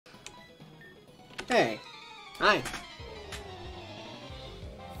Hey. Hi.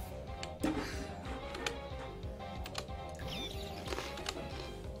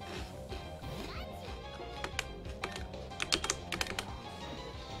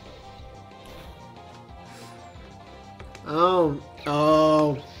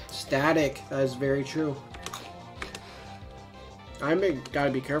 Oh, static. That is very true.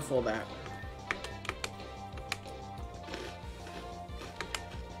 Gotta be careful of that.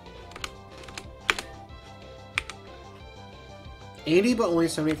 $80 but only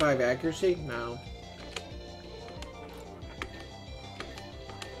 75 accuracy? No.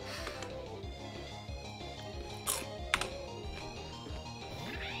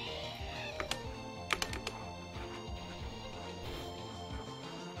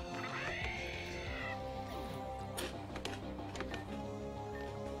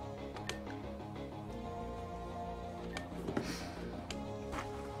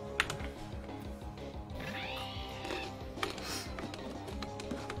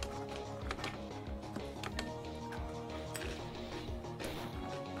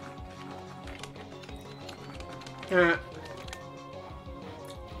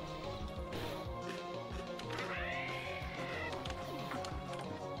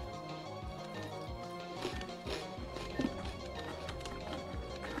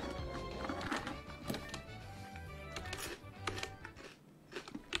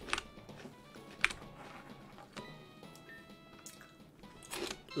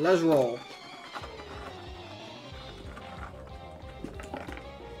 Let's roll.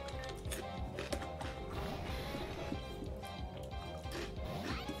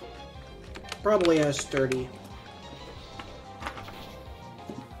 Probably has 30.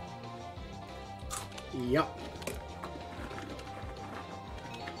 Yup.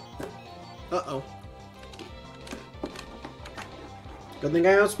 Uh-oh. Good thing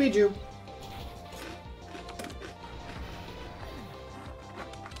I outspeed you.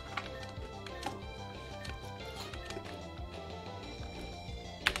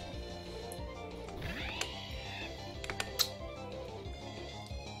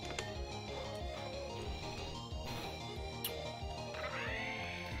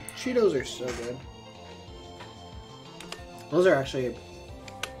 Cheetos are so good. Those are actually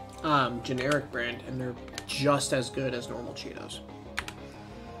generic brand, and they're just as good as normal Cheetos.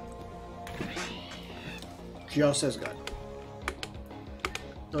 Just as good.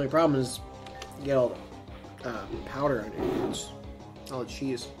 The only problem is you get all the powder on your hands, all the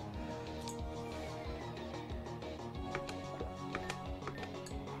cheese.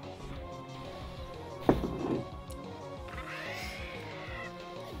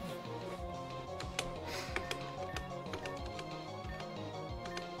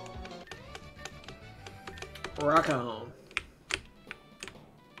 Rock on.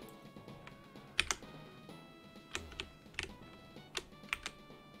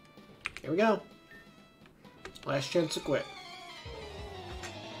 Here we go. Last chance to quit.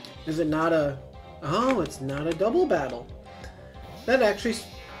 Is it not a... Oh, it's not a double battle. That actually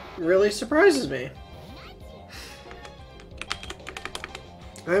really surprises me.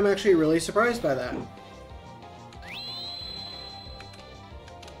 I'm actually really surprised by that.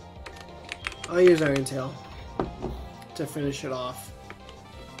 I'll use Iron Tail to finish it off,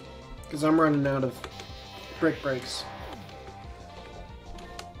 because I'm running out of brick breaks.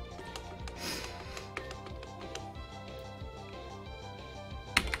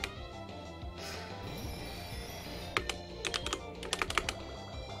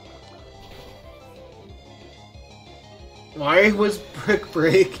 Why was Brick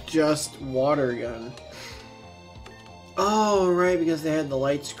Break just water gun? Oh, right, because they had the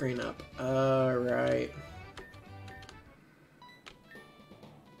light screen up. Right.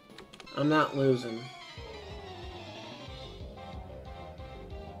 I'm not losing.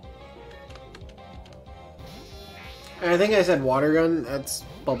 I think I said water gun. That's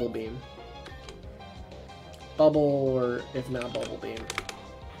bubble beam. Bubble, or if not bubble beam.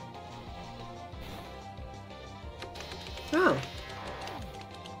 Oh.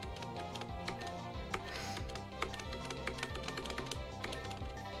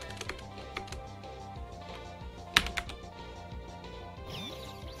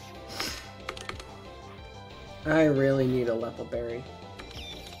 I really need a Lepa Berry.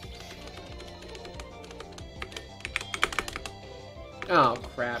 Oh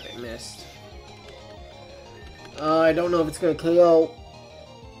crap, it missed. I don't know if it's gonna KO.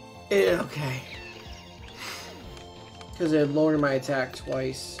 Okay. Because it lowered my attack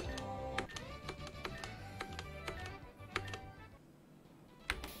twice.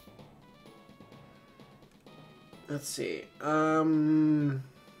 Let's see.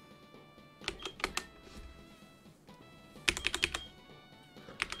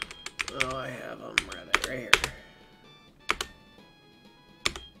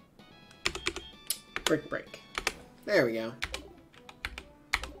 There we go.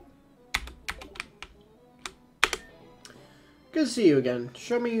 Good to see you again.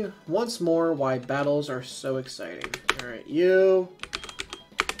 Show me once more why battles are so exciting. Alright, you.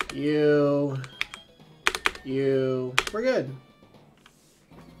 We're good.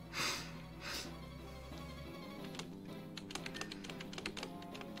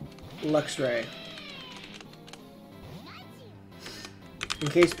 Luxray. In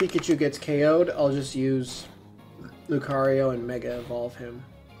case Pikachu gets KO'd, I'll just use Lucario and Mega Evolve him.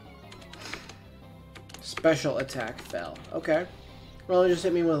 Special attack fell. Okay. Well, just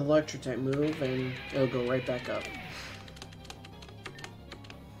hit me with an electric type move and it'll go right back up.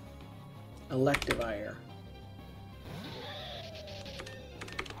 Electivire.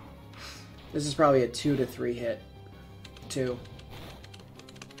 This is probably a 2 to 3 hit. 2.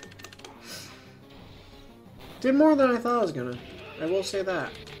 Did more than I thought I was gonna. I will say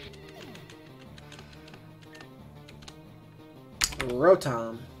that.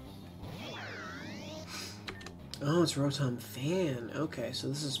 Rotom. Oh, it's Rotom Fan. Okay, so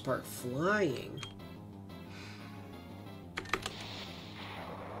this is part flying.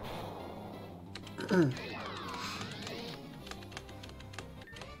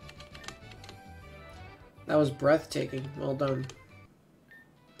 That was breathtaking. Well done.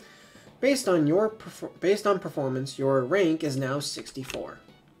 Based on performance, your rank is now 64.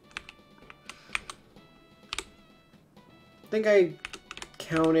 I think I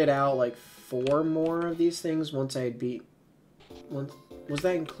counted out like 4 more of these things once I had beat. Was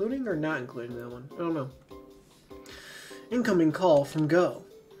that including or not including that one? I don't know. Incoming call from Go.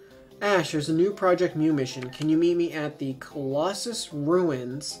 Ash, there's a new Project Mew mission. Can you meet me at the Colossus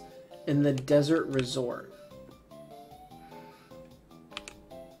Ruins in the Desert Resort?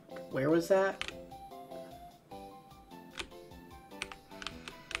 Where was that?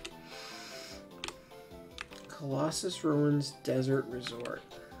 Colossus Ruins Desert Resort.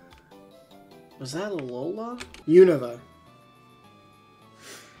 Was that Alola? Unova.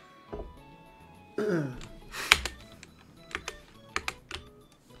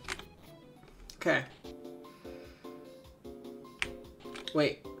 Okay.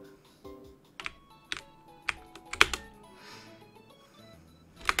 Wait.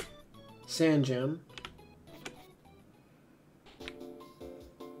 Sand Gem.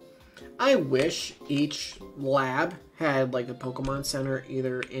 I wish each lab had like a Pokemon Center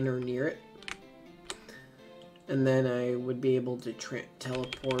either in or near it. And then I would be able to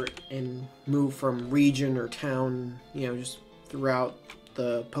teleport and move from region or town, you know, just throughout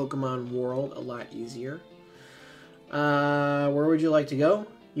the Pokemon world a lot easier. Where would you like to go?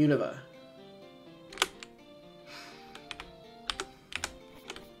 Unova.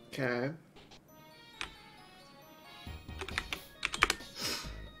 Okay.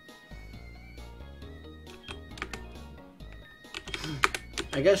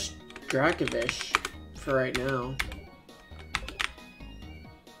 I guess Dracovish for right now.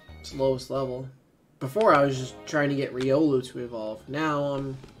 It's lowest level. Before I was just trying to get Riolu to evolve.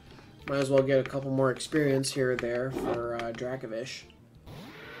 Now might as well get a couple more experience here or there for Dracovish.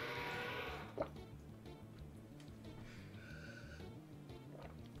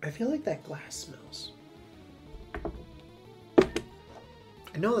 I feel like that glass smells.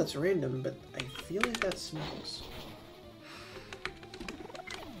 I know that's random, but I feel like that smells.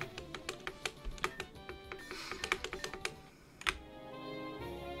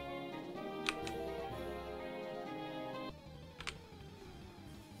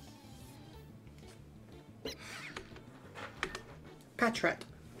 Patrat.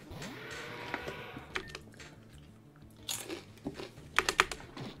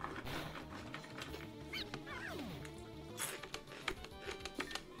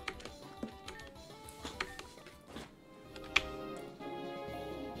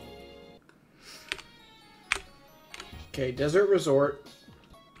 Okay, Desert Resort.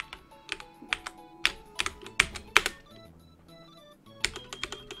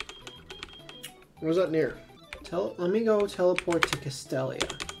 What was that near? Let me go teleport to Castelia.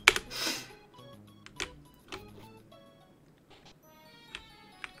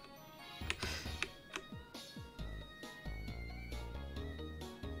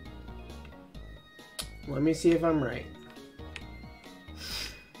 Let me see if I'm right.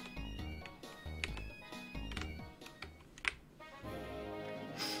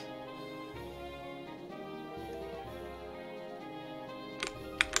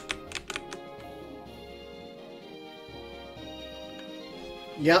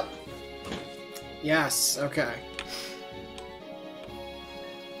 Yep. Yes, okay.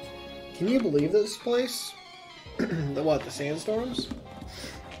 Can you believe this place? The what, the sandstorms?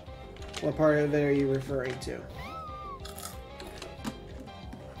 What part of it are you referring to?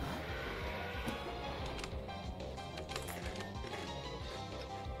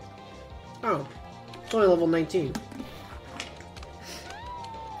 Oh, it's only level 19.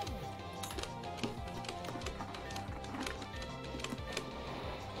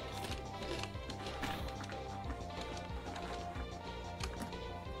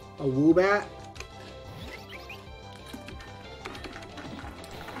 A Woobat?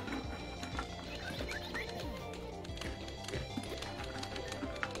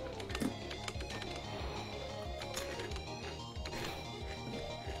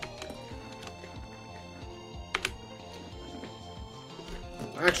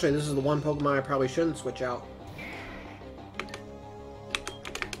 Actually, this is the one Pokemon I probably shouldn't switch out.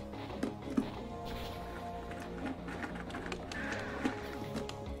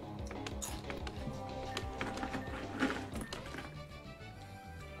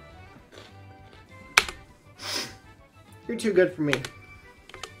 You're too good for me.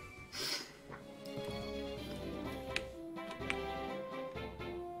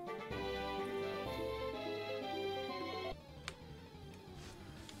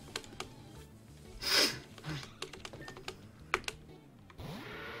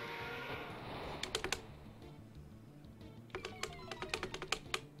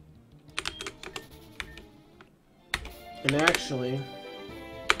 And actually,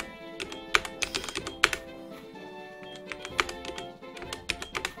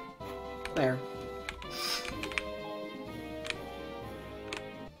 there.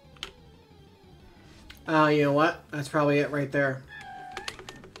 You know what? That's probably it right there.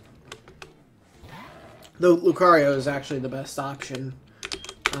 The Lucario is actually the best option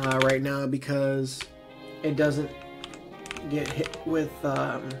right now because it doesn't get hit with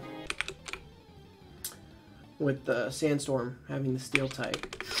the Sandstorm having the Steel type.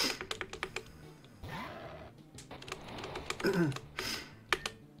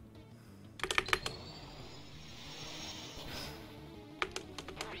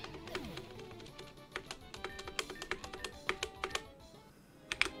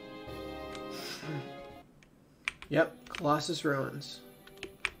 Yep, Colossus Ruins.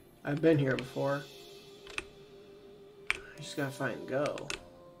 I've been here before. I just gotta find Go.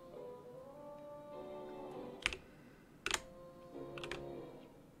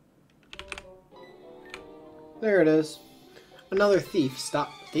 There it is. Another thief.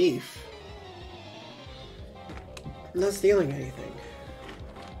 Stop. Thief. I'm not stealing anything.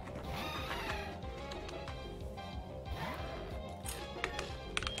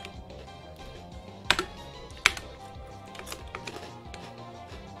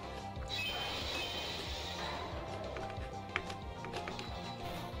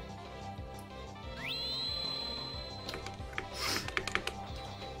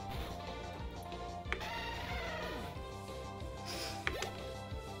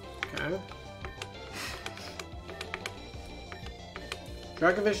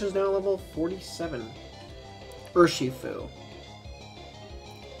 Dracovish is now level 47. Urshifu.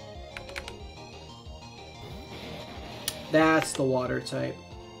 That's the water type.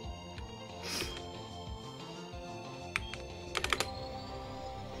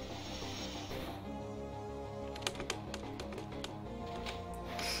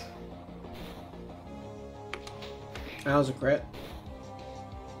 That was a crit.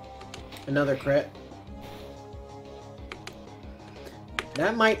 Another crit.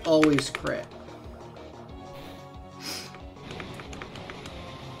 That might always crit.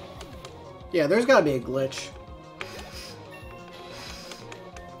 Yeah, there's gotta be a glitch.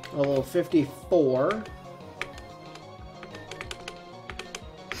 Level 54.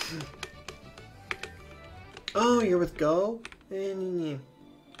 Oh, you're with Go? Lady.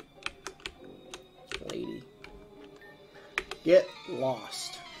 Get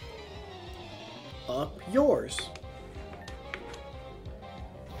lost. Up yours.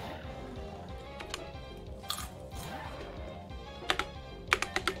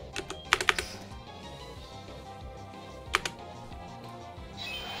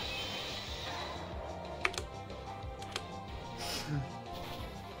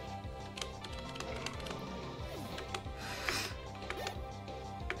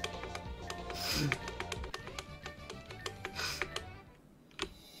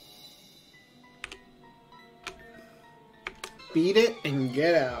 Beat it and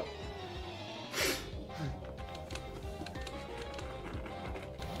get out.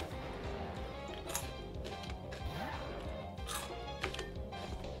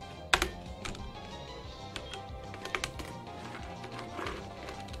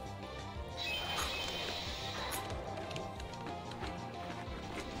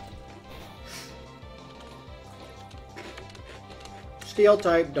 Steel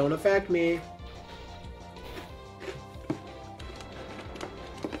type, don't affect me.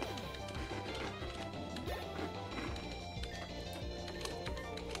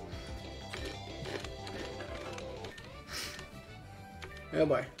 Oh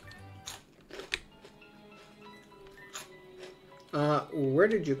boy. Where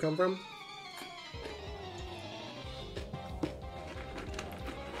did you come from?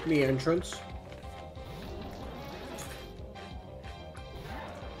 The entrance.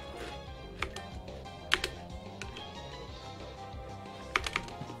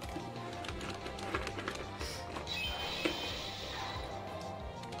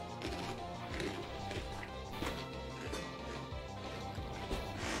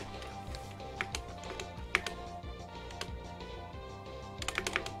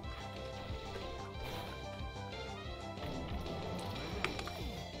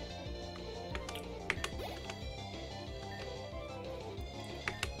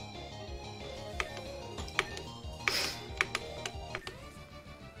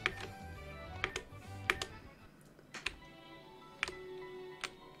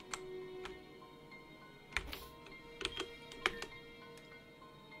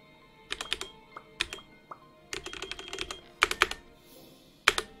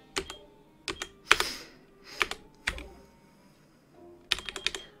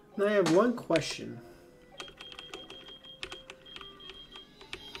 Now I have one question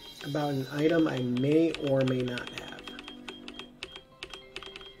about an item I may or may not have.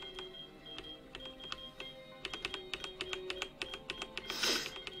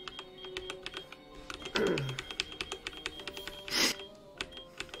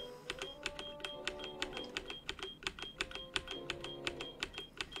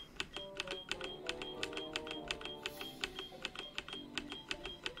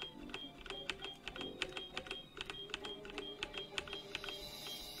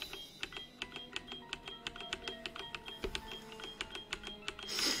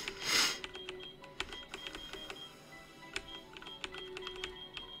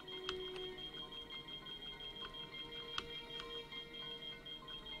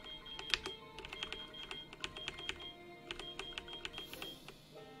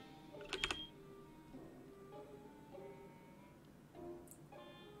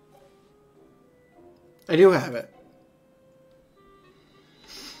 I do have it.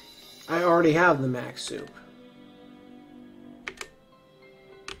 I already have the max soup.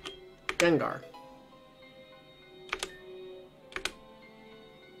 Gengar.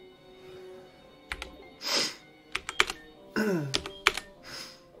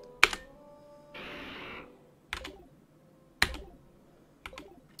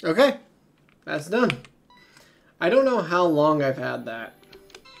 Okay, that's done. I don't know how long I've had that.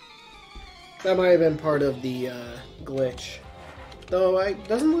 That might have been part of the glitch. Though it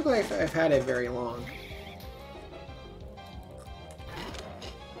doesn't look like I've had it very long.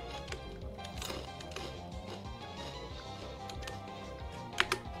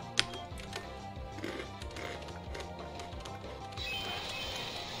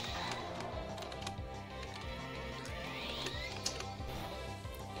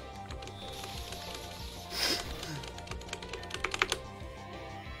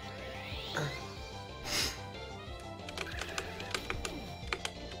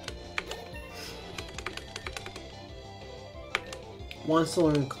 Wants to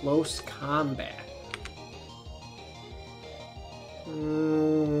learn close combat.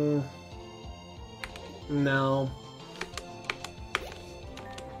 No.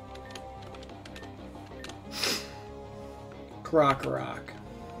 Krokorok.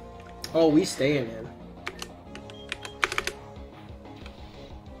 Oh, we staying in.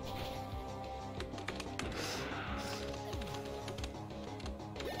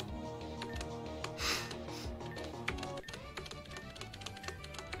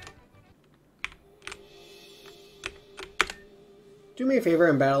 Do me a favor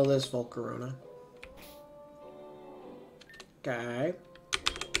and battle this Volcarona. Okay.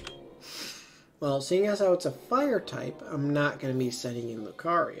 Well, seeing as how it's a fire type, I'm not going to be sending in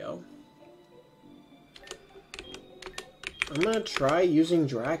Lucario. I'm going to try using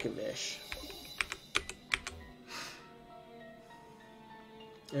Dracovish.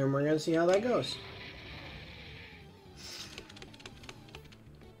 And we're going to see how that goes.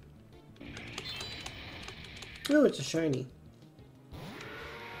 Oh, it's a shiny.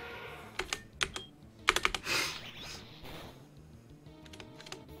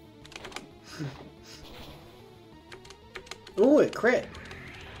 Ooh, it crit.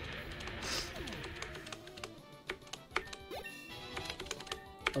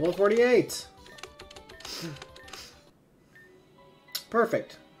 Level 48.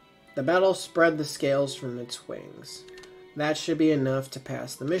 Perfect. The battle spread the scales from its wings. That should be enough to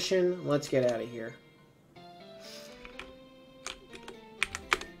pass the mission. Let's get out of here.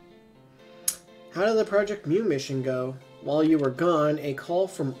 How did the Project Mew mission go? While you were gone, a call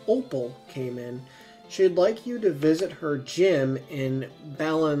from Opal came in. She'd like you to visit her gym in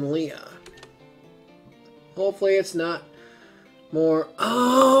Balanlia. Hopefully it's not more...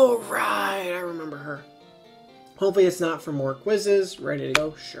 Oh, right. I remember her. Hopefully it's not for more quizzes. Ready to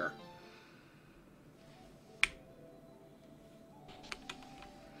go? Sure.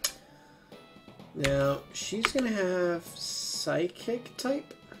 Now, she's going to have Psychic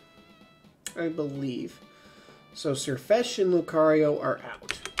type, I believe. So Sirfetch'd and Lucario are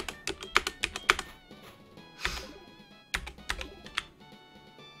out.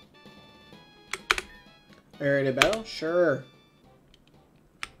 Are you ready to battle? Sure.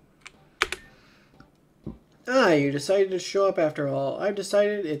 Ah, you decided to show up after all. I've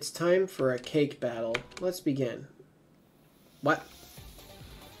decided it's time for a cake battle. Let's begin. What?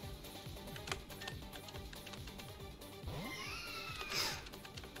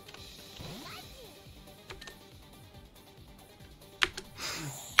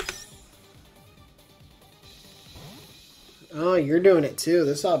 Oh, you're doing it too.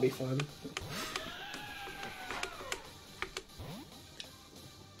 This ought to be fun.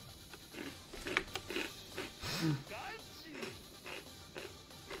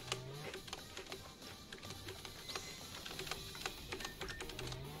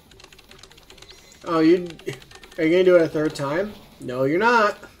 Oh, are you gonna do it a third time? No, you're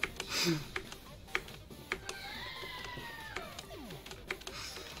not.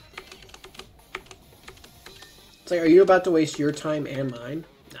 It's like, are you about to waste your time and mine?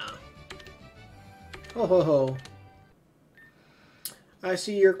 Nah. Ho ho ho. I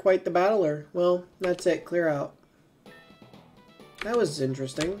see you're quite the battler. Well, that's it. Clear out. That was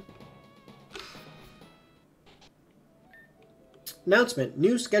interesting. Announcement.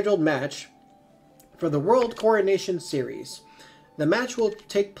 New scheduled match for the World Coronation Series. The match will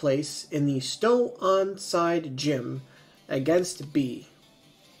take place in the Stow Onside Gym against B.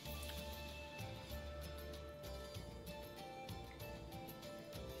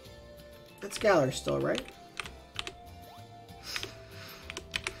 That's Galar still, right?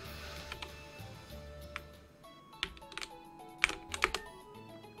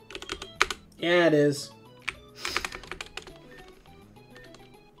 Yeah, it is.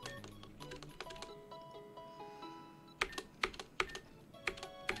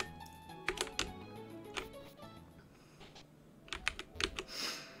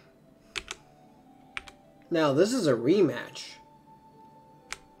 Now, this is a rematch.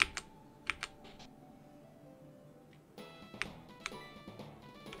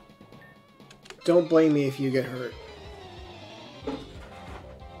 Don't blame me if you get hurt.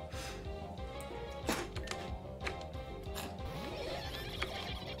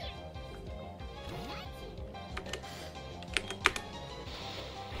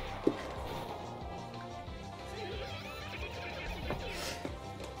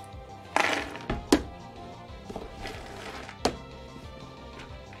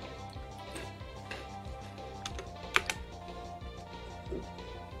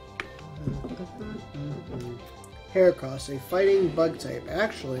 Heracross, a fighting bug type.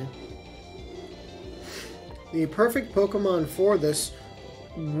 Actually, the perfect Pokemon for this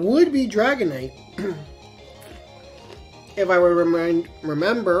would be Dragonite. If I would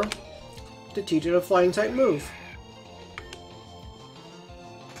remember to teach it a flying type move.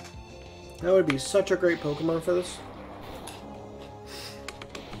 That would be such a great Pokemon for this.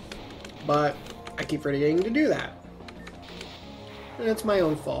 But I keep forgetting to do that. And it's my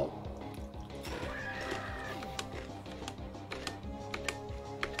own fault.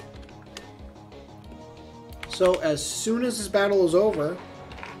 So as soon as this battle is over,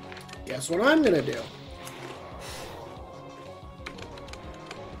 guess what I'm gonna do?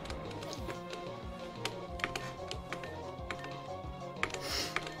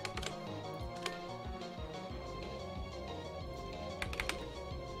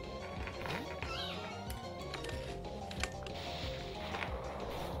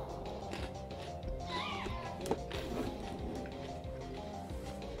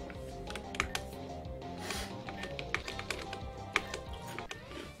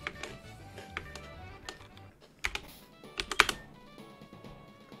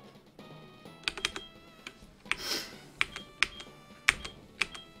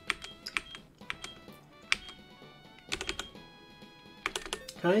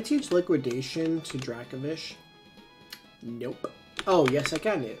 Can I teach Liquidation to Dracovish? Nope. Oh, yes I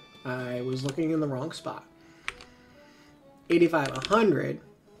can. I was looking in the wrong spot. 85, 100.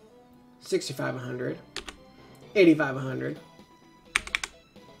 65, 100. 85, 100.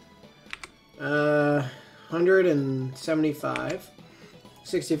 175.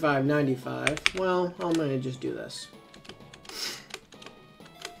 65, 95. Well, I'm going to just do this.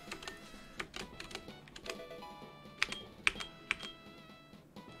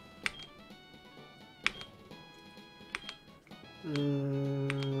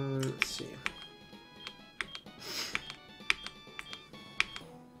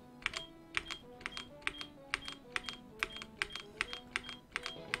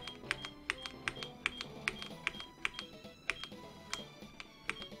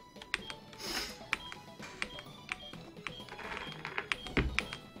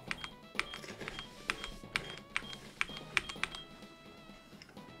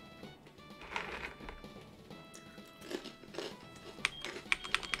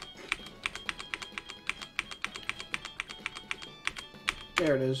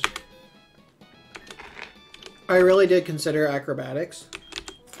 There it is. I really did consider acrobatics.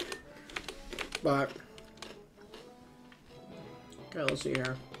 But... okay, let's see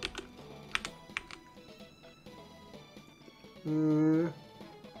here.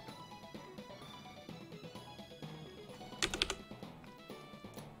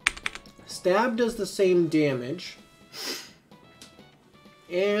 Stab does the same damage.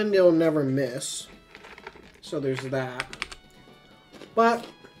 And it'll never miss. So there's that. But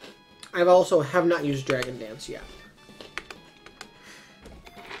I've also have not used Dragon Dance yet.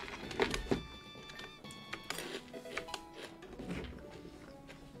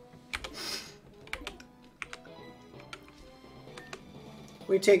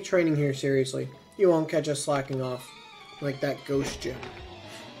 We take training here seriously. You won't catch us slacking off like that ghost gym.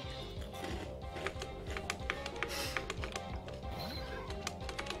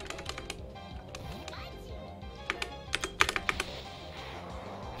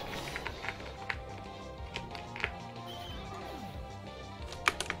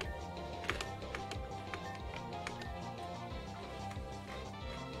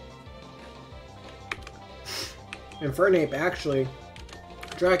 Infernape, actually.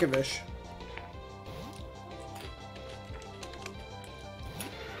 Dracovish.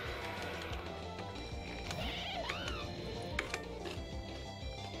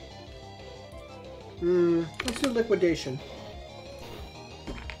 Let's do Liquidation.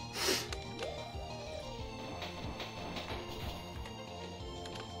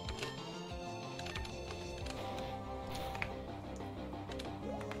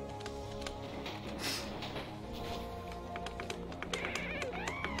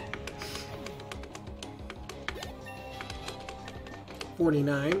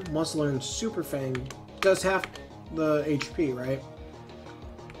 Wants to learn Super Fang. Does half the HP, right?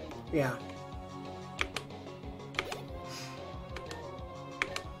 Yeah.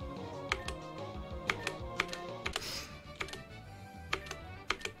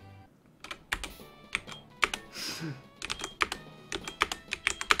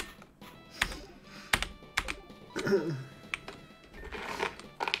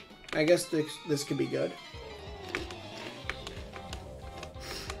 I guess this could be good.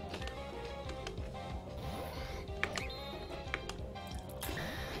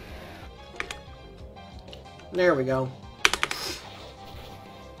 There we go.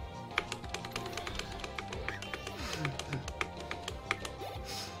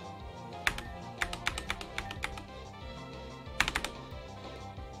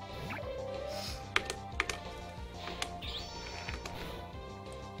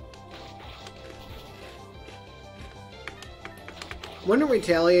 Wouldn't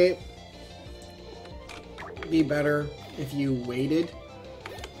Retaliate be better if you waited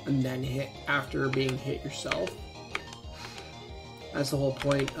and then hit after being hit yourself? That's the whole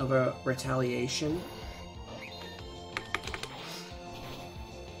point of a retaliation.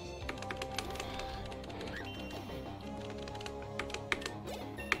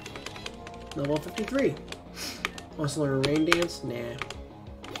 Level 53. Wants to learn Rain Dance? Nah.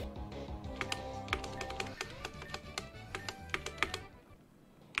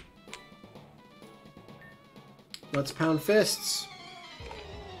 Let's pound fists.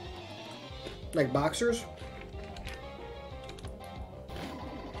 Like boxers?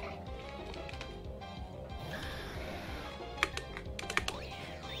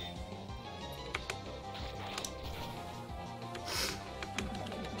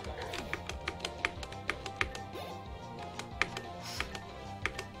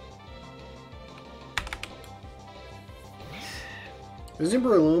 Isn't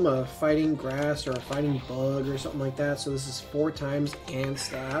Breloom a fighting grass or a fighting bug or something like that? So this is 4 times and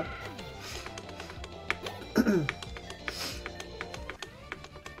stab.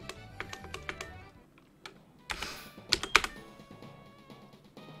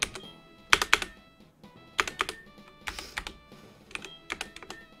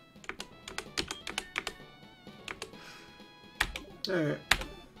 Alright.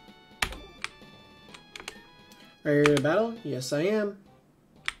 Are you ready to battle? Yes, I am.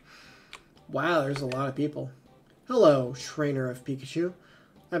 Wow, there's a lot of people. Hello, trainer of Pikachu.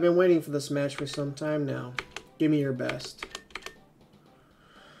 I've been waiting for this match for some time now. Give me your best.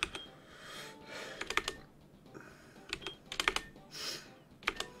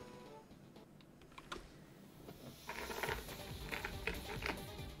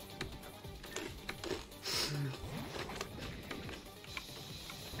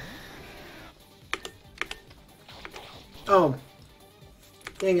 Oh.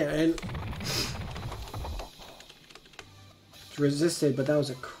 Dang it, and it's resisted, but that was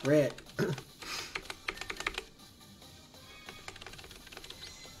a crit.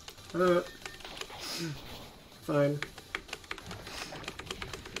 Fine.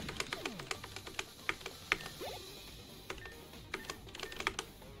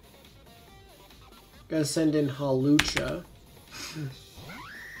 Gotta send in Halucha.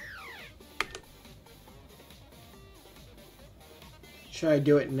 Should I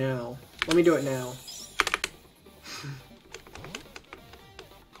do it now? Let me do it now.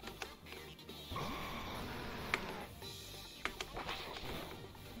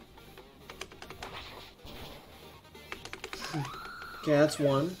 Okay, that's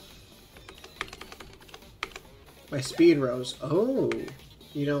one. My speed rose. Oh,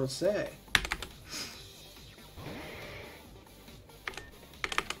 you don't say.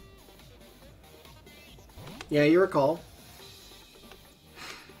 Yeah, you recall.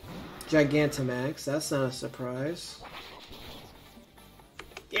 Gigantamax, that's not a surprise.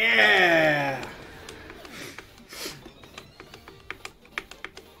 Yeah!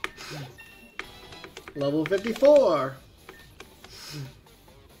 Level 54!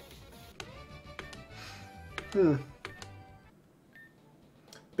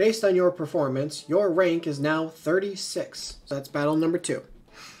 Based on your performance, your rank is now 36. So that's battle number 2.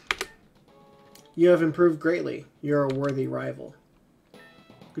 You have improved greatly. You're a worthy rival.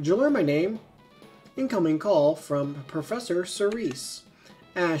 Could you learn my name? Incoming call from Professor Cerise.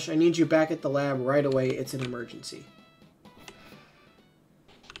 Ash, I need you back at the lab right away. It's an emergency.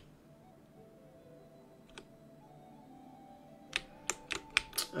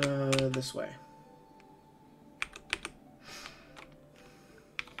 This way.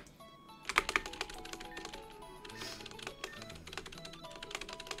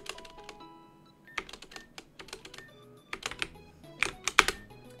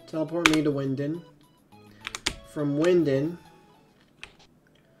 Teleport me to Winden. From Winden,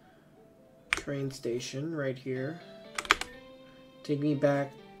 train station right here. Take me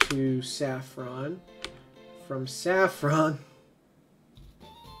back to Saffron. From Saffron,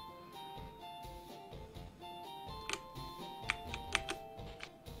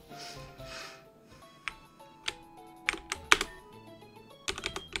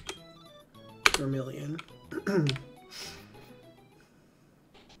 Vermilion.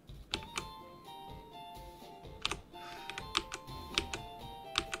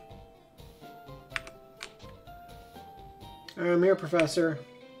 I'm here, Professor.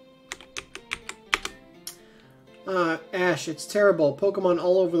 Ash, it's terrible. Pokemon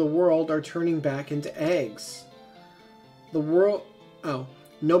all over the world are turning back into eggs. The world... Oh.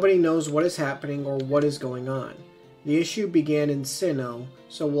 Nobody knows what is happening or what is going on. The issue began in Sinnoh,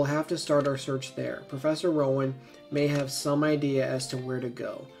 so we'll have to start our search there. Professor Rowan may have some idea as to where to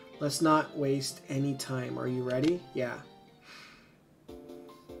go. Let's not waste any time. Are you ready? Yeah.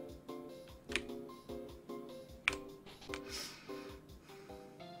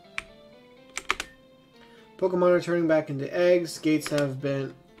 Pokemon are turning back into eggs. Gates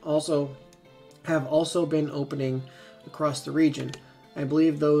have also been opening across the region. I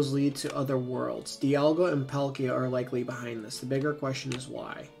believe those lead to other worlds. Dialga and Palkia are likely behind this. The bigger question is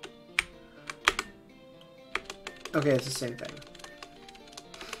why. Okay, it's the same thing.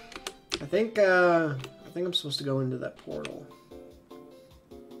 I think I'm supposed to go into that portal.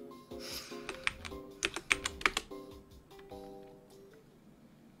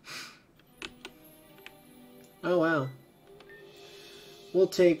 Oh wow. We'll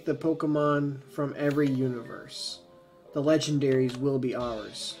take the Pokemon from every universe. The legendaries will be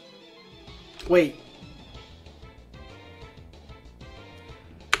ours. Wait.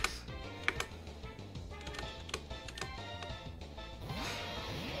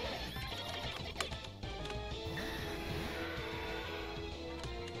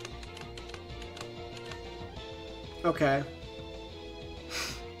 Okay.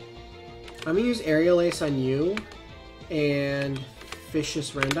 I'm gonna use Aerial Ace on you and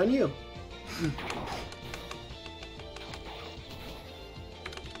Vicious Rend on you.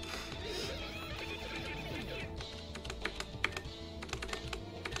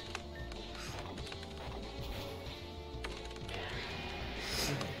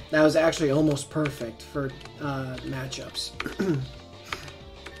 That was actually almost perfect for matchups.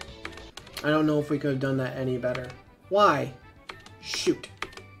 I don't know if we could have done that any better. Why? Shoot.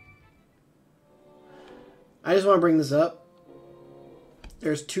 I just want to bring this up.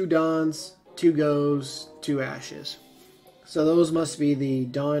 There's 2 Dawns, 2 Goes, 2 Ashes. So those must be the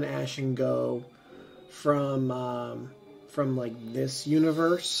Dawn, Ash, and Go from like this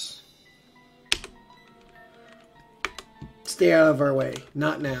universe. Stay out of our way.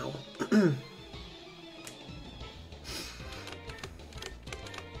 Not now.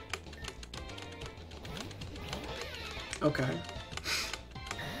 Okay.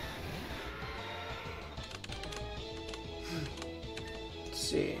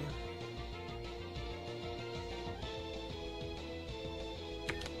 see.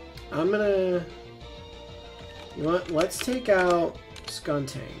 I'm gonna... You know what? Let's take out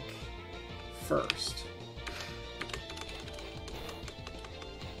Skuntank first.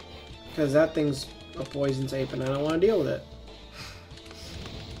 Because that thing's a poison type and I don't want to deal with it.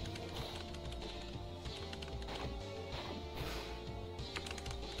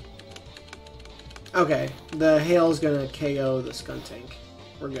 Okay, the hail's gonna KO the Skuntank.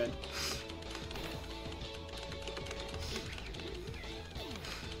 We're good.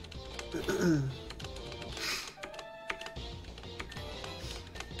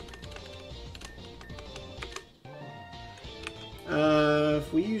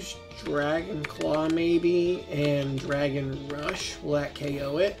 If we use Dragon Claw maybe and Dragon Rush, will that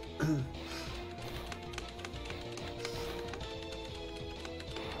KO it?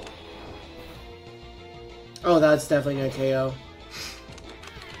 Oh, that's definitely gonna KO.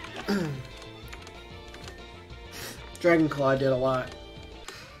 Dragon Claw did a lot.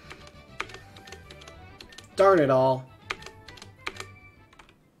 Darn it all.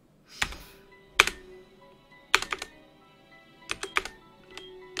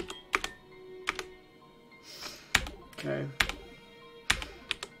 Okay.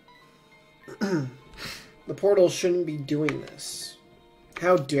 The portal shouldn't be doing this.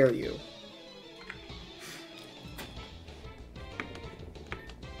 How dare you?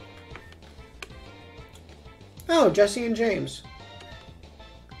 Oh, Jesse and James.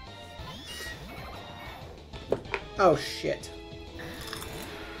 Oh, shit.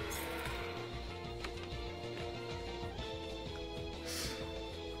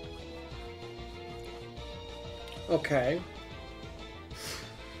 Okay.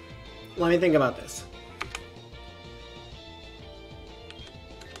 Let me think about this.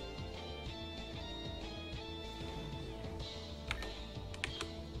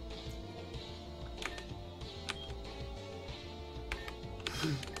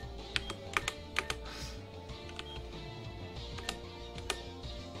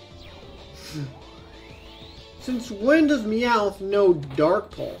 Since when does Meowth know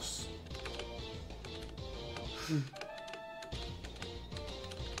Dark Pulse?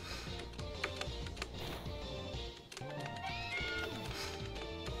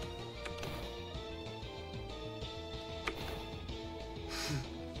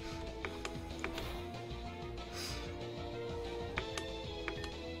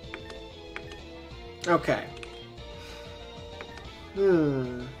 Okay.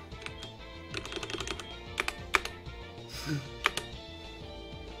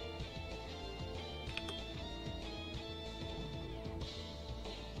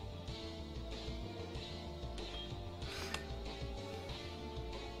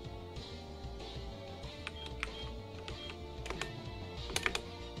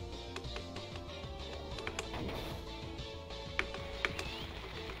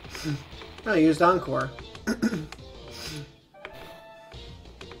 I used Encore.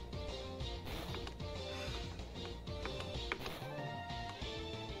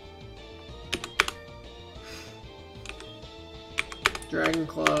 Dragon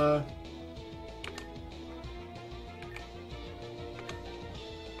Claw.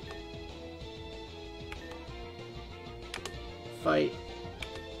 Fight.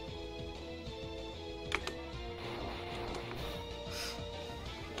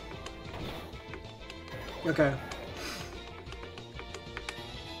 Okay.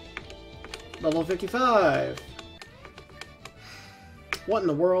 Level 55. What in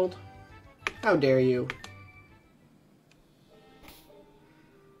the world? How dare you?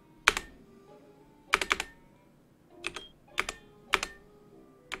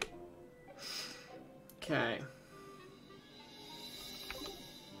 Okay.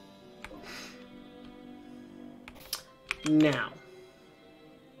 Now.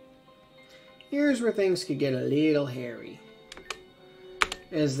 Here's where things could get a little hairy.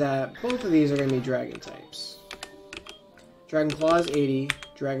 Is that both of these are going to be dragon types. Dragon Claw is 80,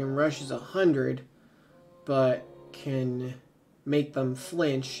 Dragon Rush is 100, but can make them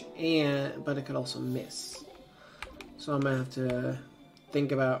flinch, but it could also miss. So I'm going to have to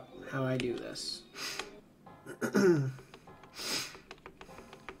think about how I do this.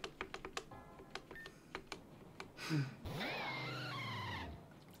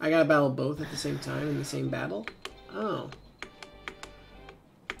 I gotta battle both at the same time in the same battle? Oh.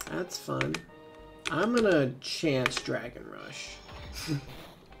 That's fun. I'm gonna chance Dragon Rush.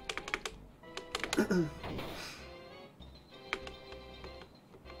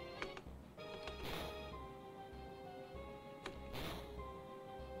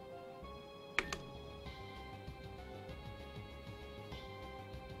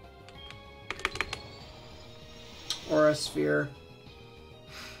 Aura Sphere.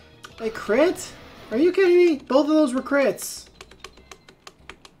 A crit? Are you kidding me? Both of those were crits.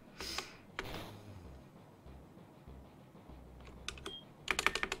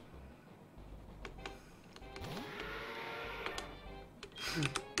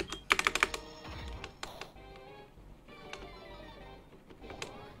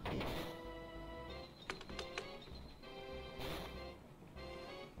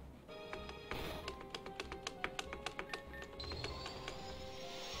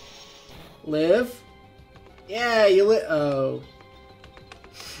 Live? Yeah, you live. Oh.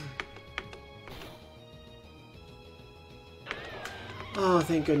 Oh,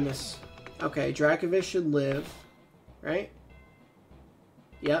 thank goodness. Okay, Dracovish should live. Right?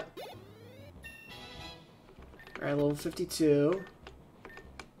 Yep. Alright, level 52.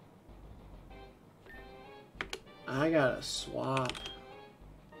 I gotta swap.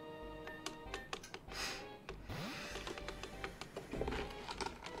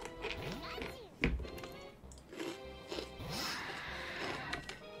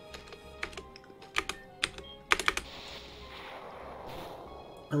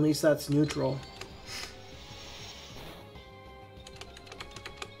 At least that's neutral.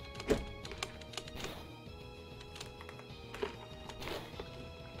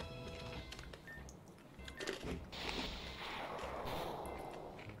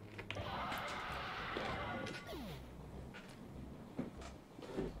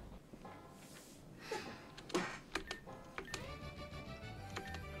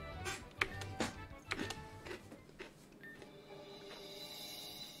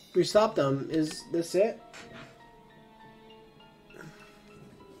 We stopped them. Is this it?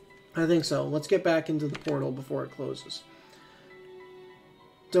 I think so. Let's get back into the portal before it closes.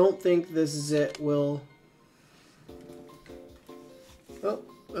 Don't think this is it, Will. Oh,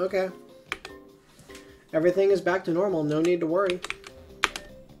 okay. Everything is back to normal. No need to worry.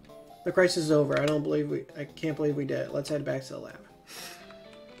 The crisis is over. I can't believe we did it. Let's head back to the lab.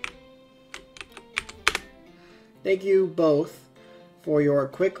 Thank you both for your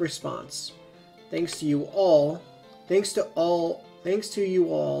quick response. Thanks to you all, the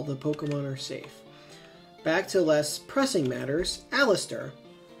Pokemon are safe. Back to less pressing matters. Alistair,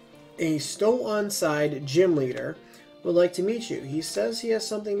 a Stow-on-Side gym leader, would like to meet you. He says he has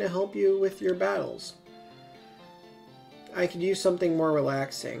something to help you with your battles. I could use something more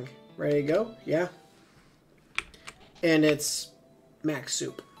relaxing. Ready to go? Yeah. And it's Max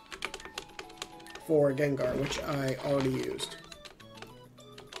Soup for Gengar, which I already used.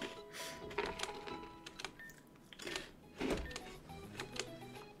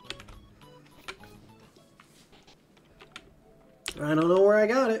 I don't know where I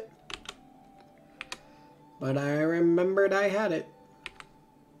got it, but I remembered I had it.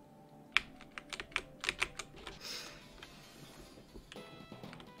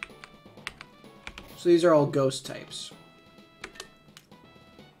 So these are all ghost types.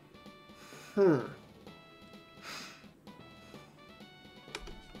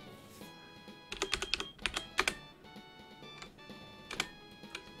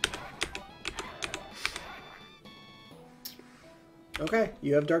 Okay,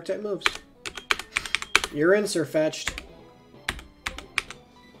 you have dark type moves. You're in, Sir Fetched.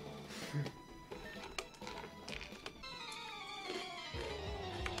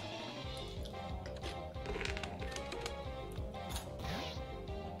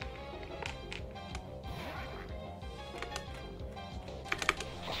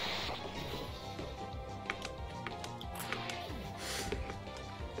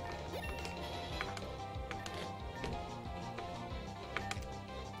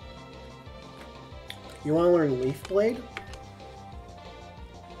 You want to learn Leaf Blade?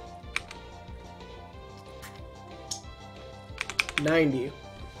 $90.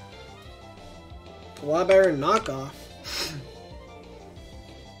 A lot better than knockoff.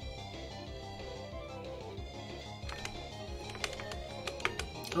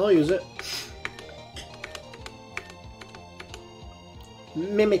 I'll use it.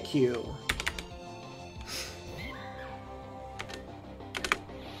 Mimikyu.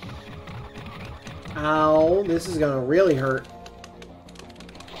 Ow, this is gonna really hurt.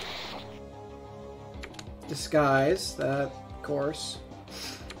 Disguise, that, of course.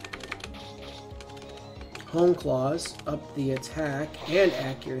 Home Claws, up the attack and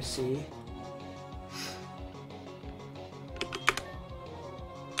accuracy.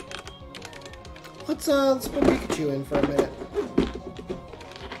 Let's put Pikachu in for a minute.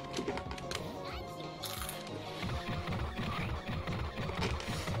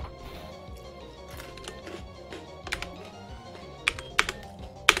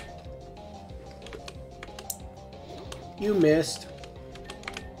 You missed.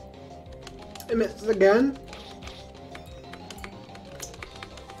 I missed again.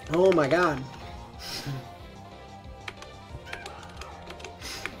 Oh my god.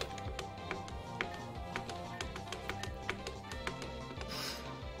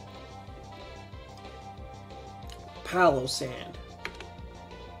 Palo Sand.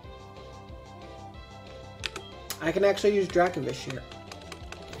 I can actually use Dracovish here.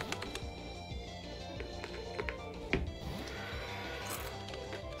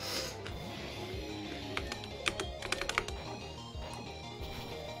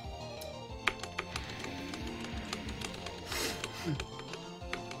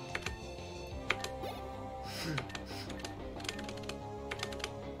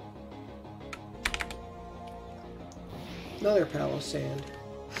 Another Palo Sand.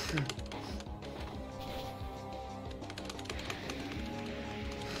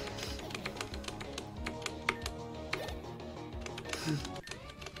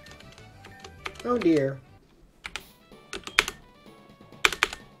 Oh dear.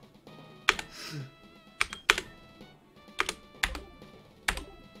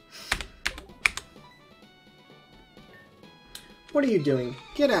 What are you doing?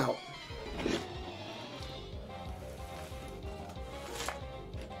 Get out.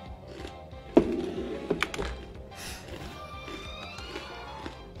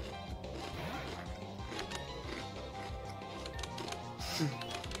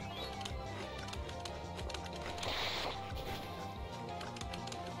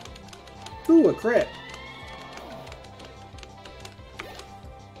 Ooh, a crit.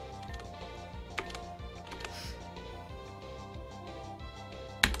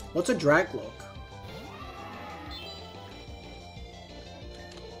 What's a Dracloak?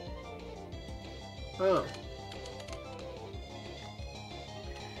 Oh.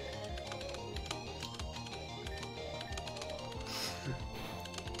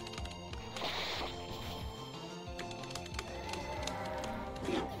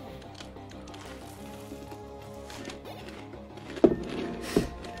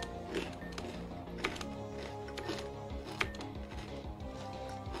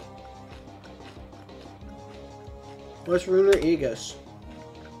 What's Ruiner Aegis?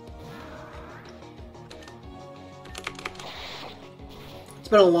 It's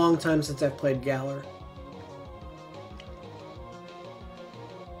been a long time since I've played Galar.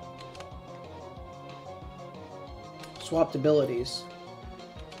 Swapped abilities.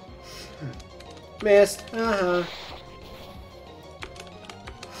 Missed. Uh-huh.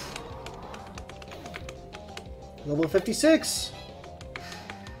 Level 56.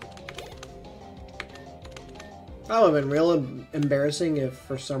 That would have been real embarrassing if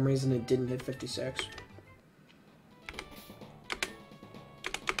for some reason it didn't hit 56.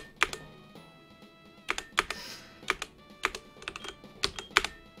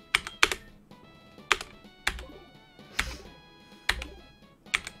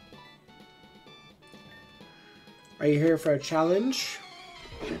 Are you here for a challenge?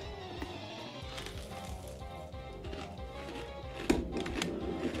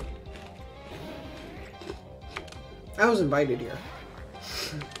 I was invited here.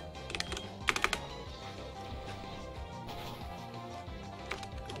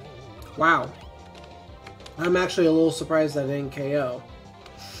 Wow. I'm actually a little surprised I didn't KO.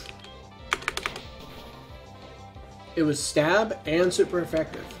 It was stab and super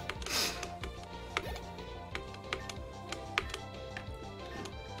effective.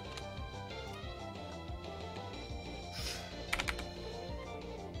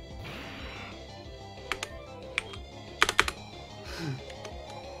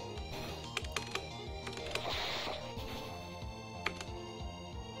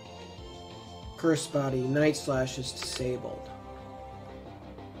 Curse Body, Night Slash is disabled.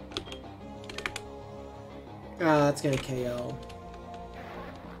 Ah, that's gonna KO.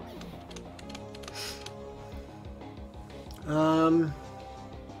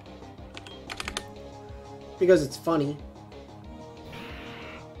 Because it's funny.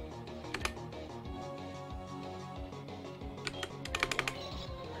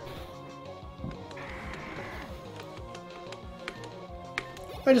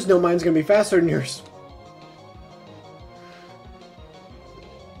 I just know mine's gonna be faster than yours.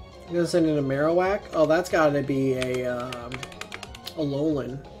 I'm gonna send in a Marowak. Oh, that's gotta be a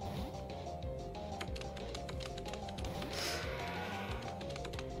Alolan.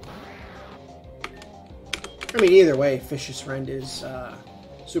 I mean, either way, Vicious Rend is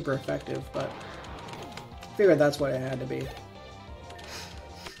super effective, but I figured that's what it had to be.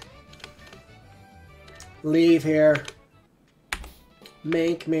 Leave here.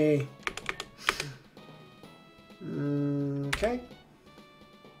 Make me.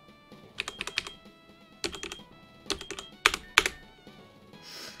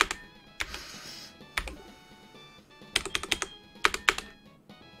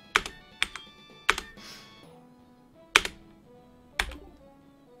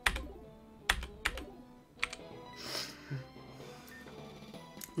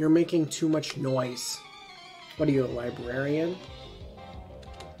 You're making too much noise. What are you, a librarian?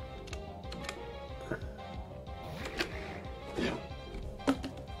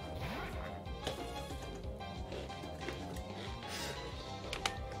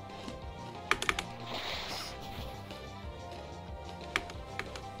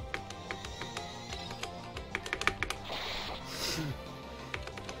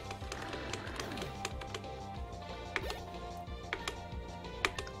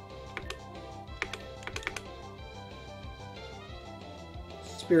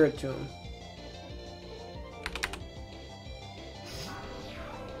 Spirit Tomb.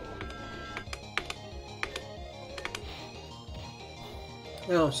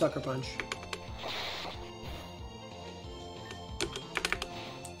 Oh, Sucker Punch.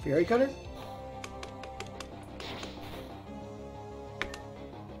 Fury Cutter?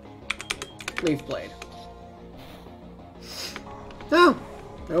 Leaf Blade. Oh!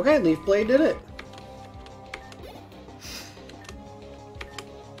 Okay, Leaf Blade did it.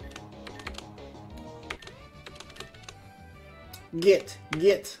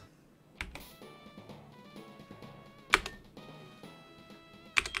 Get.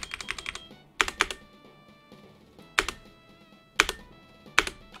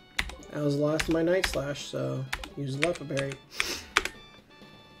 I was lost in my Night Slash, so use Leopard Berry.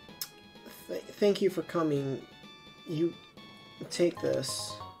 Thank you for coming. You take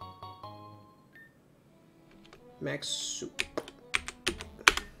this. Max Soup.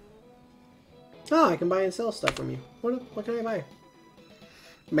 Oh, I can buy and sell stuff from you. What can I buy?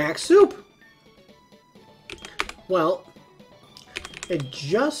 Max Soup! Well, it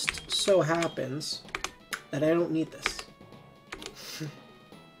just so happens that I don't need this.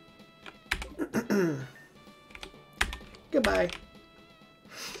 Goodbye.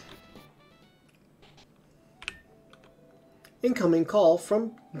 Incoming call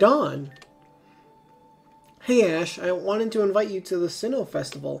from Dawn. Hey Ash, I wanted to invite you to the Sinnoh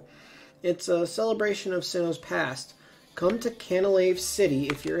Festival. It's a celebration of Sinnoh's past. Come to Canalave City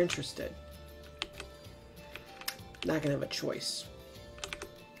if you're interested. Not gonna have a choice.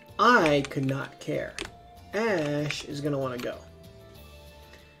 I could not care. Ash is gonna want to go.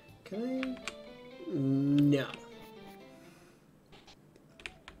 Can I? No.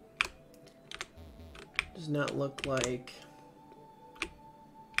 Does not look like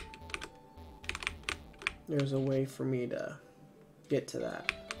there's a way for me to get to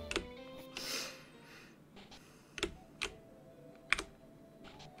that.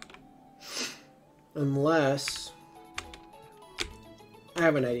 Unless I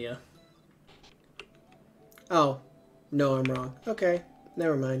have an idea. Oh, no, I'm wrong. Okay,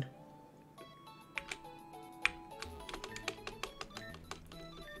 never mind.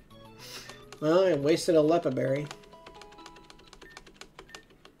 Well, I wasted a Leopard Berry.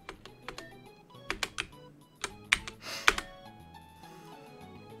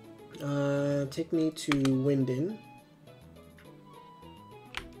 Take me to Winden.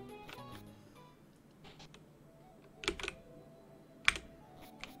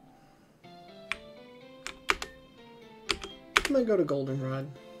 I'm gonna go to Goldenrod.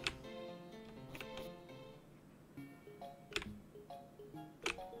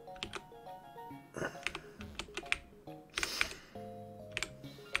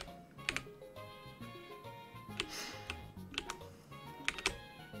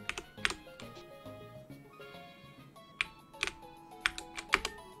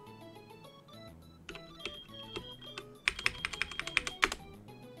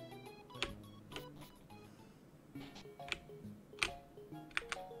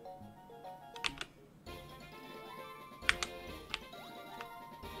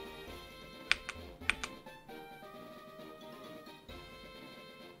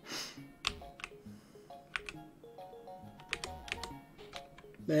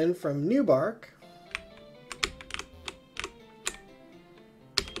 Then from Newbark,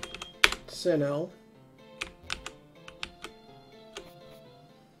 Sinnoh,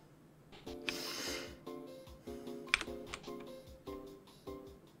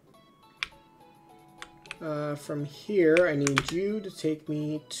 from here, I need you to take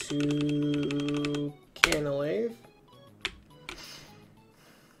me to Canalave.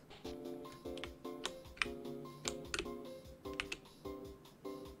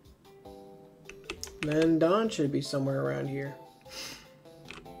 Then Dawn should be somewhere around here.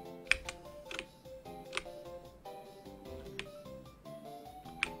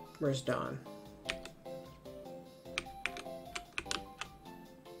 Where's Dawn?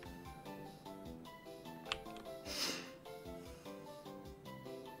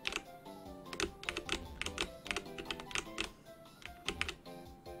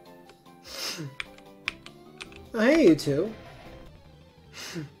 Oh, hey, you two.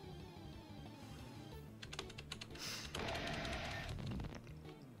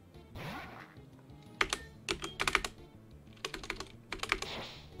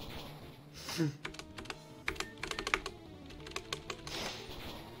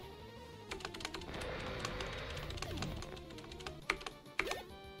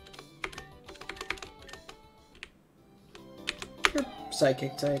 You're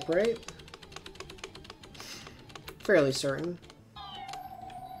psychic type, right? Fairly certain.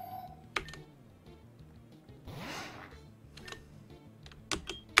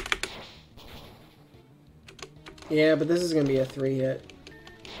 Yeah, but this is gonna be a 3-hit.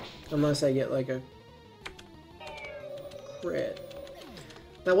 Unless I get like a crit.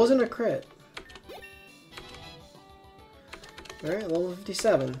 That wasn't a crit. Alright, level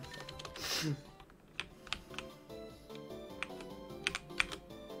 57.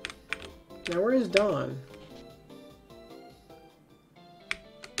 Now where is Dawn?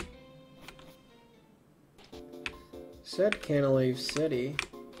 Said Cantilever City.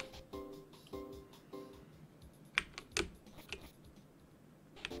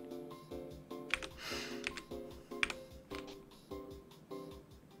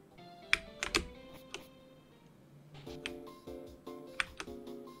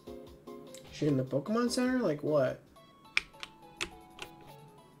 She in the Pokemon Center? Like what?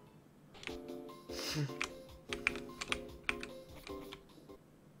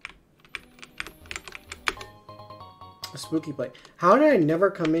 A spooky place. How did I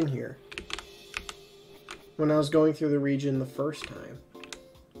never come in here? When I was going through the region the first time.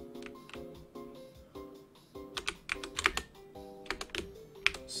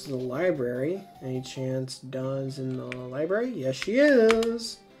 This is the library. Any chance Dawn's in the library? Yes, she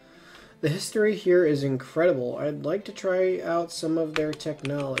is. The history here is incredible. I'd like to try out some of their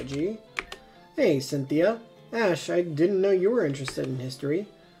technology. Hey, Cynthia. Ash, I didn't know you were interested in history.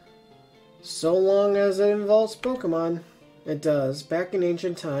 So long as it involves Pokemon. It does. Back in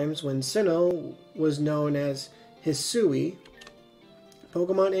ancient times, when Sinnoh was known as Hisui,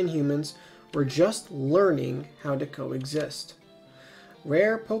 Pokemon and humans were just learning how to coexist.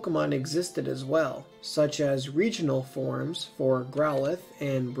 Rare Pokemon existed as well, such as regional forms for Growlithe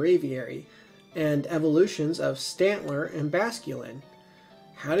and Braviary, and evolutions of Stantler and Basculin.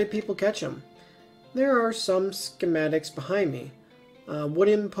 How did people catch them? There are some schematics behind me.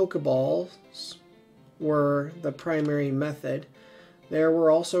 Wooden Pokeballs were the primary method. There were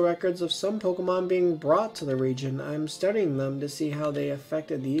also records of some Pokemon being brought to the region. I'm studying them to see how they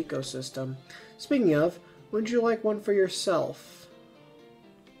affected the ecosystem. Speaking of, would you like one for yourself?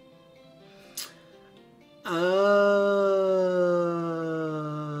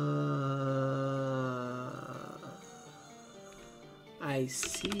 I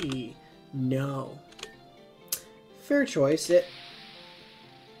see. No. Fair choice.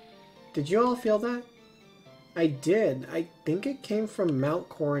 Did you all feel that? I did. I think it came from Mount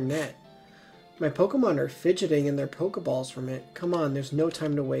Coronet. My Pokemon are fidgeting in their Pokeballs from it. Come on, there's no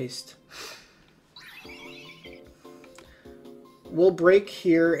time to waste. We'll break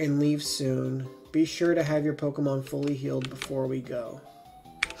here and leave soon. Be sure to have your Pokemon fully healed before we go.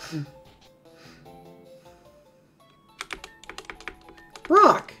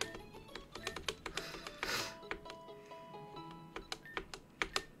 Brock!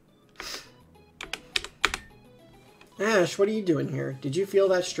 Ash, what are you doing here? Did you feel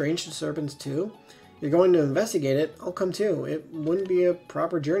that strange disturbance too? You're going to investigate it. I'll come too. It wouldn't be a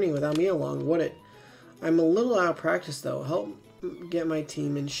proper journey without me along, would it? I'm a little out of practice though. Help get my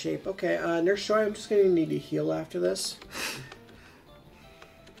team in shape. Okay, Nurse Joy, I'm just going to need to heal after this.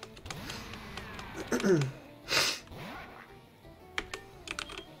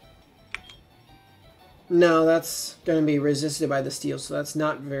 No, that's going to be resisted by the steel, so that's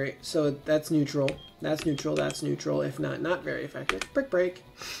not very... So that's neutral. That's neutral, that's neutral. If not, not very effective. Brick break.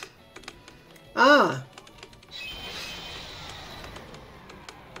 Ah!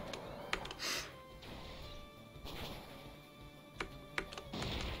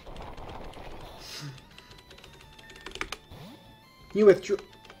 You withdrew.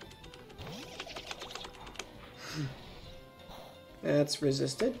 That's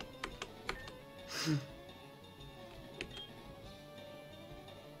resisted.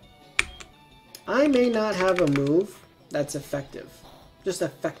 I may not have a move that's effective. Just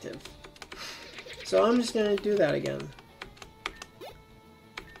effective. So I'm just going to do that again.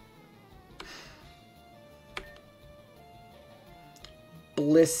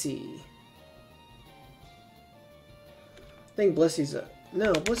 Blissey. I think Blissey's a...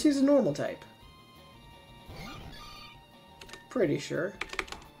 No, Blissey's a normal type. Pretty sure.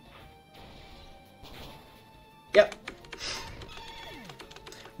 Yep.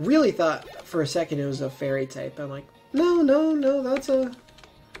 Really thought for a second it was a fairy type. I'm like, no, no, no, that's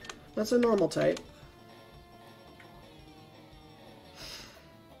a normal type.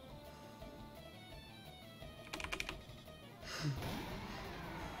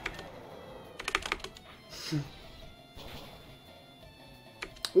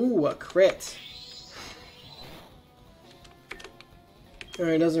 Ooh, a crit.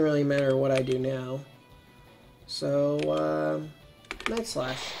 Alright, it doesn't really matter what I do now. So, Night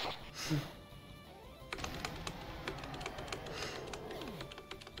Slash.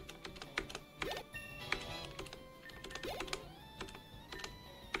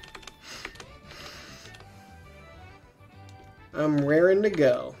 I'm raring to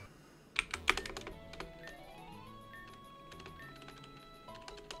go.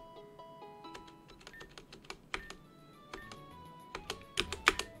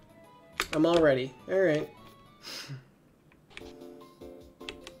 I'm all ready. Alright.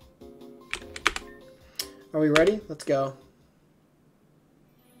 Are we ready? Let's go.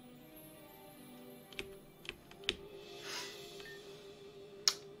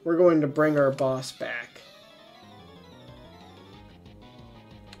 We're going to bring our boss back.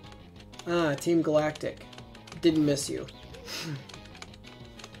 Ah, Team Galactic. Didn't miss you.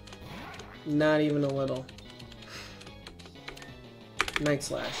 Not even a little. Night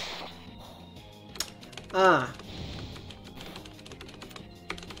Slash. Ah.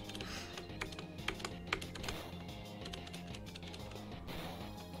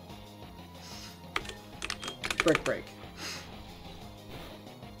 Brick Break.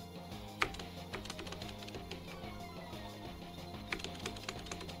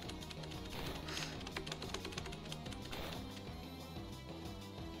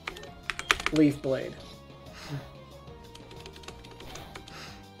 Leaf Blade.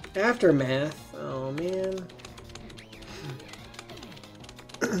 Aftermath. Oh, man.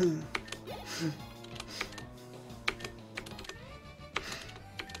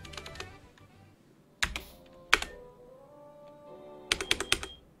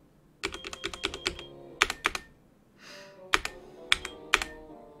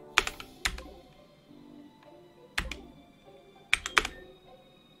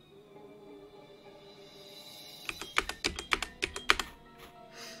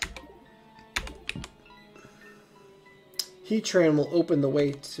 Heatran will open the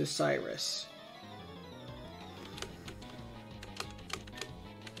way to Cyrus.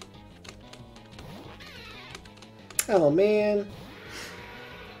 Oh man.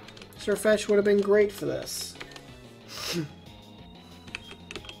 Sirfetch'd would have been great for this.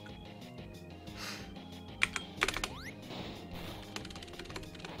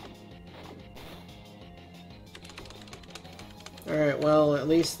 Alright, well, at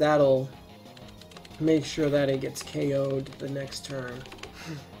least that'll make sure that it gets KO'd the next turn.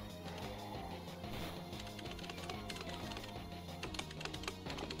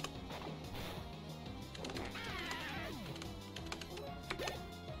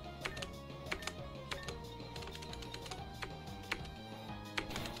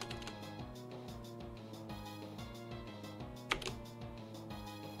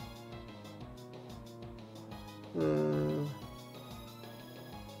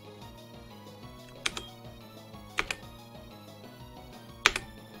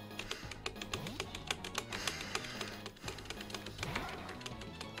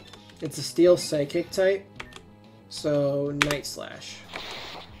 It's a Steel Psychic type, so Night Slash.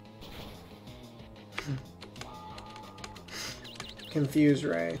 Confuse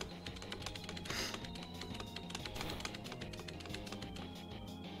Ray.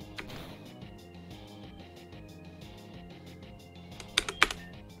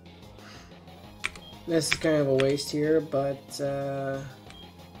 This is kind of a waste here, but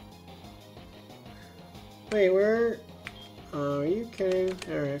wait, where? Oh, are you kidding?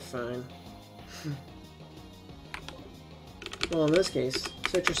 Alright, fine. Well, in this case,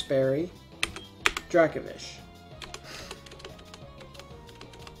 Citrus Berry, Dracovish.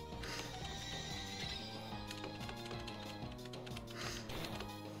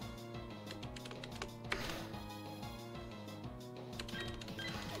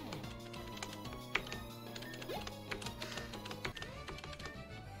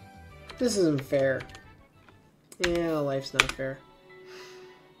 This isn't fair. Yeah, life's not fair.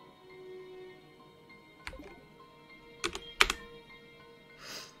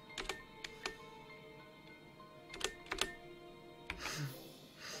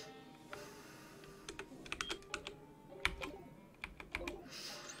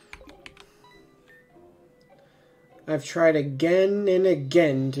 I've tried again and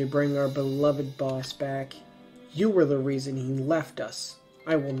again to bring our beloved boss back. You were the reason he left us.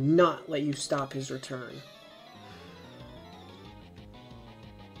 I will not let you stop his return.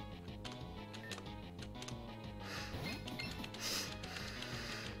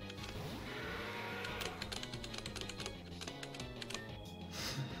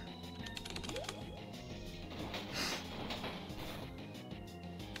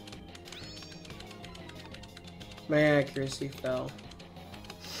 My accuracy fell.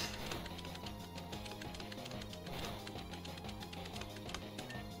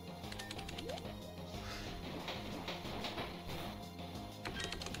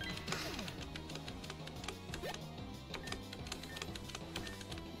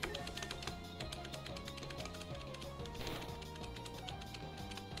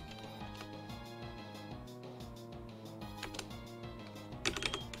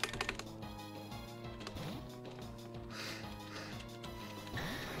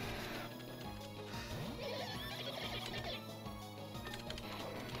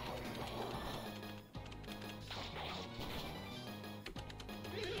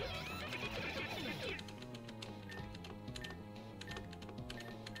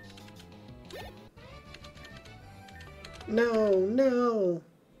 No, no.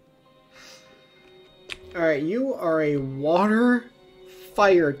 Alright, you are a water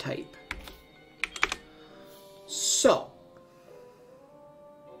fire type. So,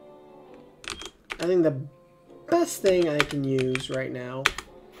 I think the best thing I can use right now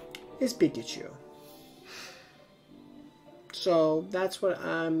is Pikachu. So, that's what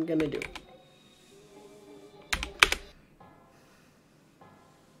I'm gonna do.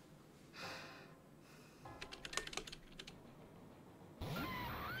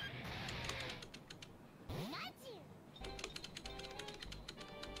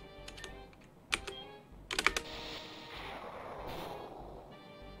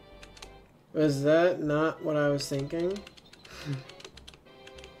 Was that not what I was thinking?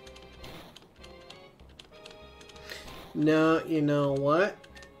 No, you know what?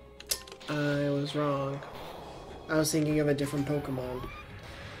 I was wrong. I was thinking of a different Pokemon.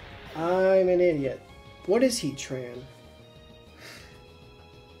 I'm an idiot. What is Heatran?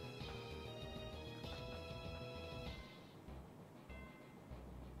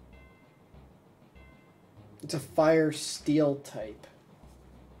 It's a fire steel type.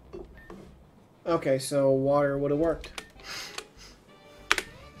 Okay, so water would have worked.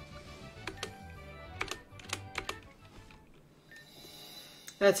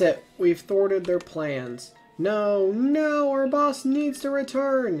 That's it. We've thwarted their plans. No, no, our boss needs to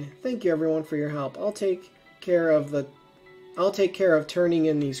return. Thank you everyone for your help. I'll take care of turning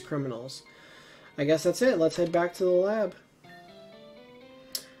in these criminals. I guess that's it. Let's head back to the lab.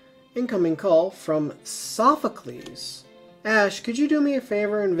 Incoming call from Sophocles. Ash, could you do me a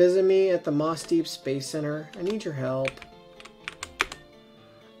favor and visit me at the Moss Deep Space Center? I need your help.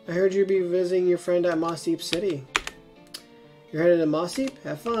 I heard you'd be visiting your friend at Moss Deep City. You're headed to Moss Deep?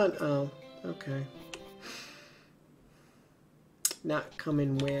 Have fun. Oh, okay. Not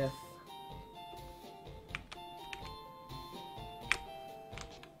coming with.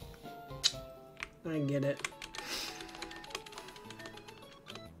 I get it.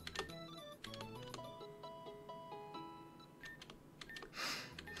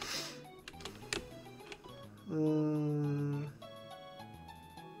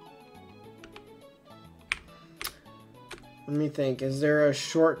 Let me think. Is there a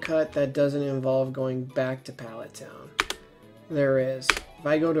shortcut that doesn't involve going back to Pallet Town? There is. If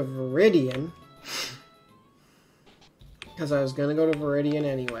I go to Viridian, because I was going to go to Viridian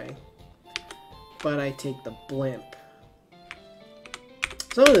anyway, but I take the blimp.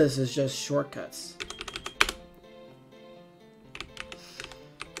 Some of this is just shortcuts.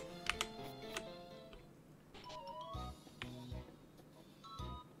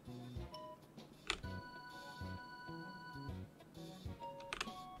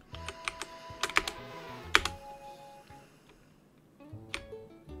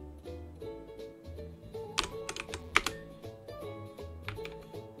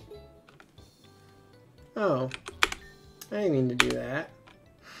 Oh, I didn't mean to do that.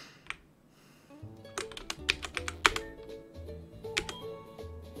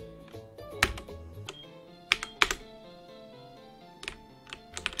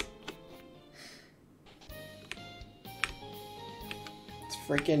 It's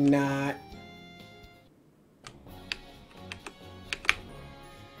freaking not.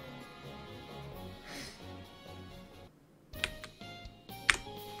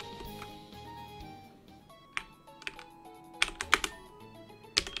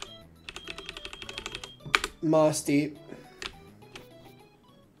 Moss Deep.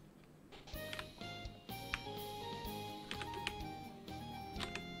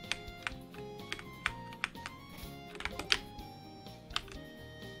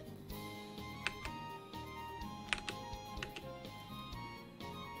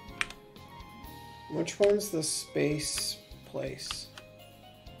 Which one's the space place?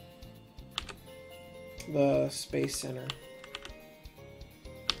 The space center.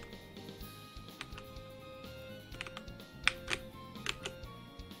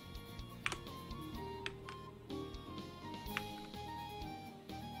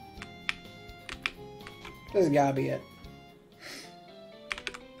 This has gotta be it.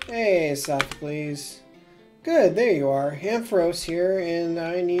 Hey, Sophocles. Good, there you are. Ampharos here, and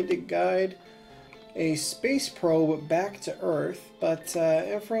I need to guide a space probe back to Earth, but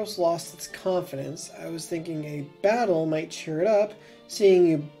Ampharos lost its confidence. I was thinking a battle might cheer it up, seeing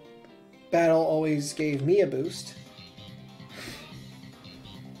you battle always gave me a boost.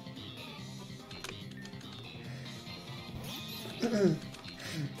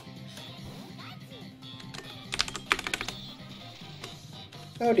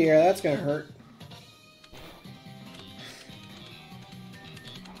 Oh dear, that's gonna hurt.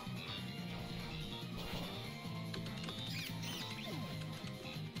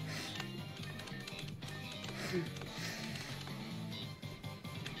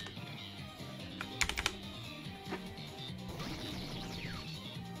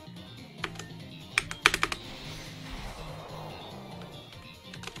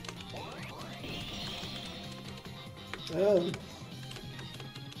 Oh.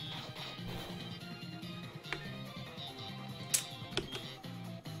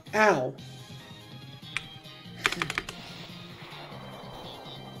 Ow.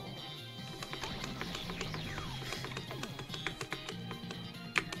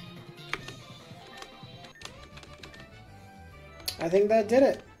 I think that did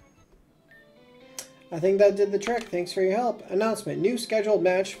it. I think that did the trick. Thanks for your help. Announcement. New scheduled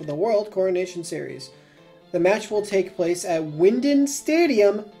match for the World Coronation Series. The match will take place at Winden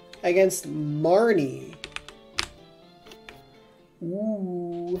Stadium against Marnie.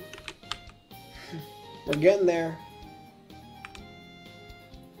 Ooh. We're getting there.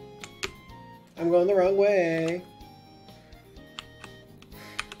 I'm going the wrong way.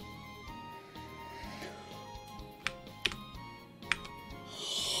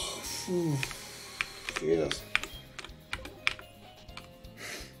 Jesus.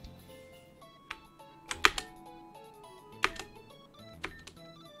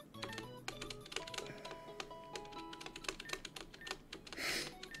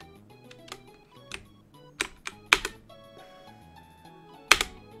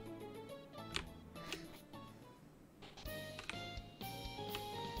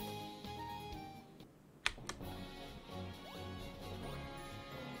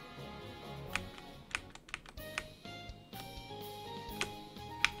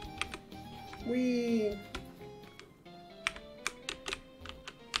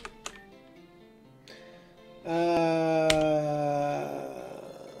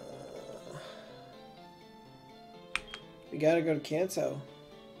 We gotta go to Kanto.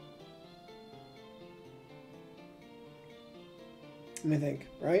 Let me think,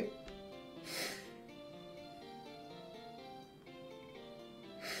 right?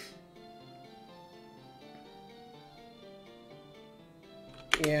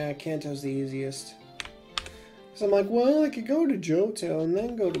 Yeah, Kanto's the easiest. So I'm like, well, I could go to Johto and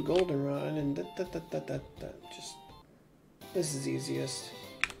then go to Goldenrod and just... This is easiest.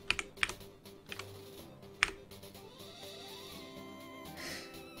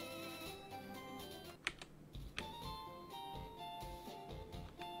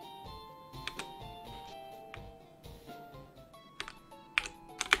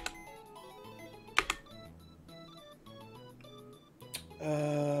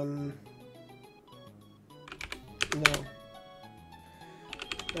 No.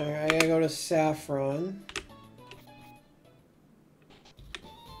 Alright, I gotta go to Saffron.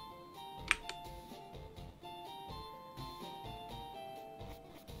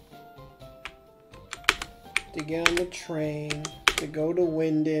 To get on the train, to go to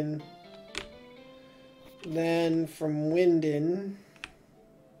Winden. Then from Winden...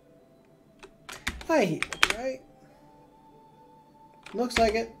 I healed, right? Looks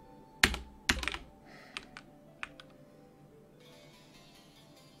like it.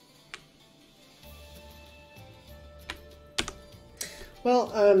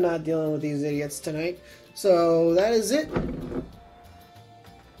 Well, I'm not dealing with these idiots tonight. So that is it.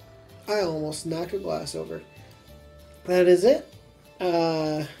 I almost knocked a glass over. That is it.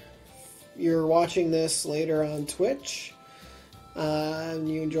 You're watching this later on Twitch. And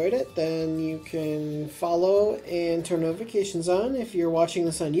you enjoyed it, then you can follow and turn notifications on. If you're watching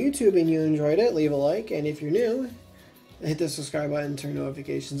this on YouTube and you enjoyed it, leave a like. And if you're new, hit the subscribe button and turn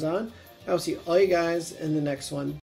notifications on. I'll see all you guys in the next one.